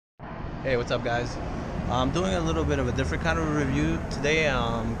Hey, what's up, guys? I'm doing a little bit of a different kind of a review today.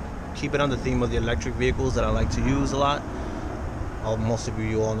 Keep it on the theme of the electric vehicles that I like to use a lot. Most of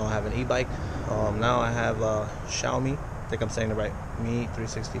you all know I have an e-bike. Now I have a XIAOMI, I think I'm saying it right, Mi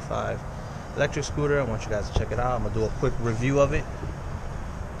 365 electric scooter. I want you guys to check it out. I'm gonna do a quick review of it.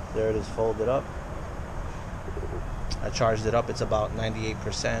 There it is, folded up. I charged it up. It's about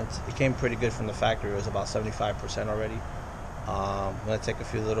 98%. It came pretty good from the factory. It was about 75% already. I'm going to take a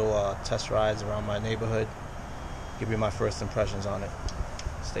few little test rides around my neighborhood, give you my first impressions on it.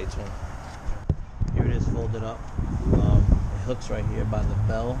 Stay tuned. Here it is, folded up. It hooks right here by the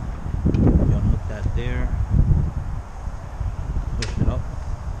bell. You unhook that there, push it up.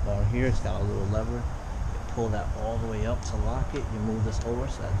 Down here it's got a little lever. You pull that all the way up to lock it. You move this over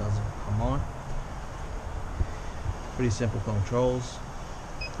so that doesn't come on. Pretty simple controls.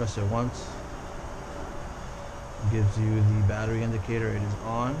 Press it once. Gives you the battery indicator. It is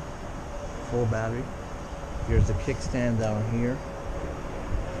on, full battery. Here's the kickstand down here,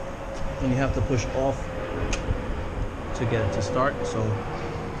 and you have to push off to get it to start. So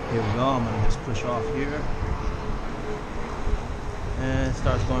here we go. I'm gonna just push off here, and it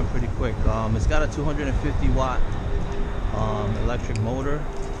starts going pretty quick. It's got a 250 watt electric motor,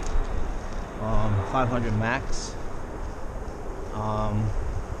 500 max.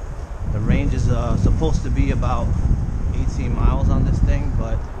 The range is supposed to be about 18 miles on this thing,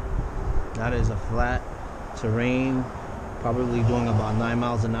 but that is a flat terrain, probably doing about 9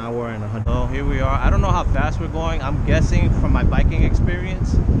 miles an hour and 100. So here we are. I don't know how fast we're going. I'm guessing from my biking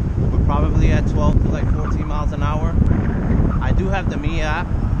experience, we're probably at 12 to like 14 miles an hour. I do have the Mi app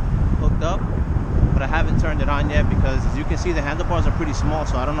hooked up, but I haven't turned it on yet because, as you can see, the handlebars are pretty small,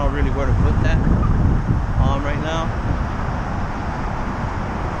 so I don't know really where to put that right now.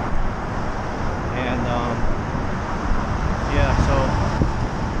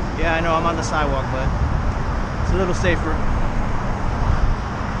 Yeah, I know I'm on the sidewalk, but it's a little safer.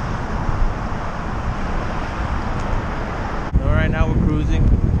 So right now we're cruising.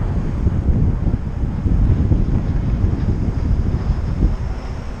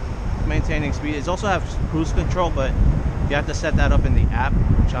 Maintaining speed. It also has cruise control, but you have to set that up in the app,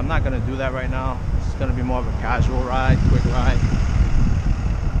 which I'm not going to do that right now. It's going to be more of a casual ride, quick ride.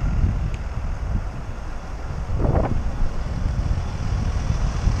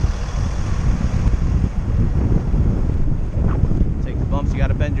 You got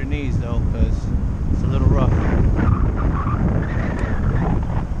to bend your knees though, because it's a little rough.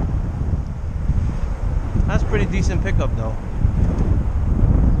 That's pretty decent pickup though.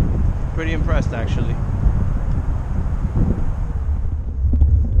 Pretty impressed actually.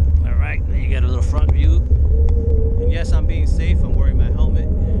 Alright, now you get a little front view. And yes, I'm being safe. I'm wearing my helmet.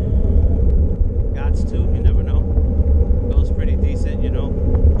 Gots to, you never know. Goes pretty decent, you know.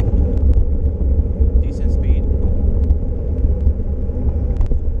 Decent speed.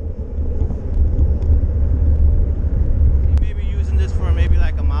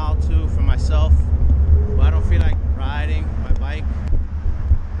 For myself, but I don't feel like riding my bike,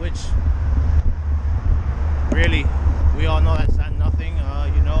 which really, we all know that's not nothing.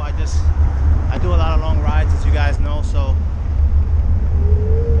 You know, I do a lot of long rides, as you guys know, so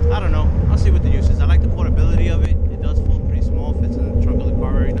I don't know. I'll see what the use is. I like the portability of it. It does fold pretty small, fits in the trunk of the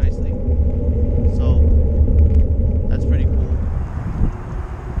car very nicely, so that's pretty cool.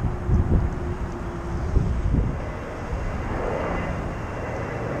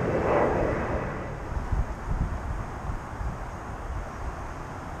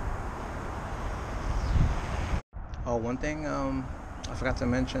 Oh, one thing I forgot to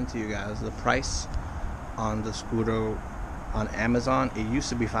mention to you guys, the price on the scooter on Amazon, it used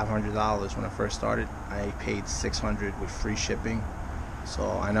to be $500 when I first started. I paid $600 with free shipping, so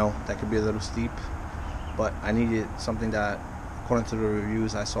I know that could be a little steep, but I needed something that, according to the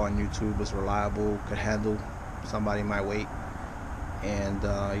reviews I saw on YouTube, was reliable, could handle somebody my weight, and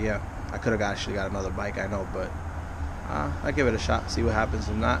yeah, I could have actually got another bike, I know, but I give it a shot, see what happens.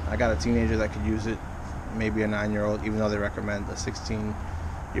 If not, I got a teenager that could use it, maybe a 9-year-old, even though they recommend a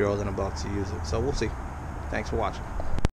 16-year-old and above to use it. So we'll see. Thanks for watching.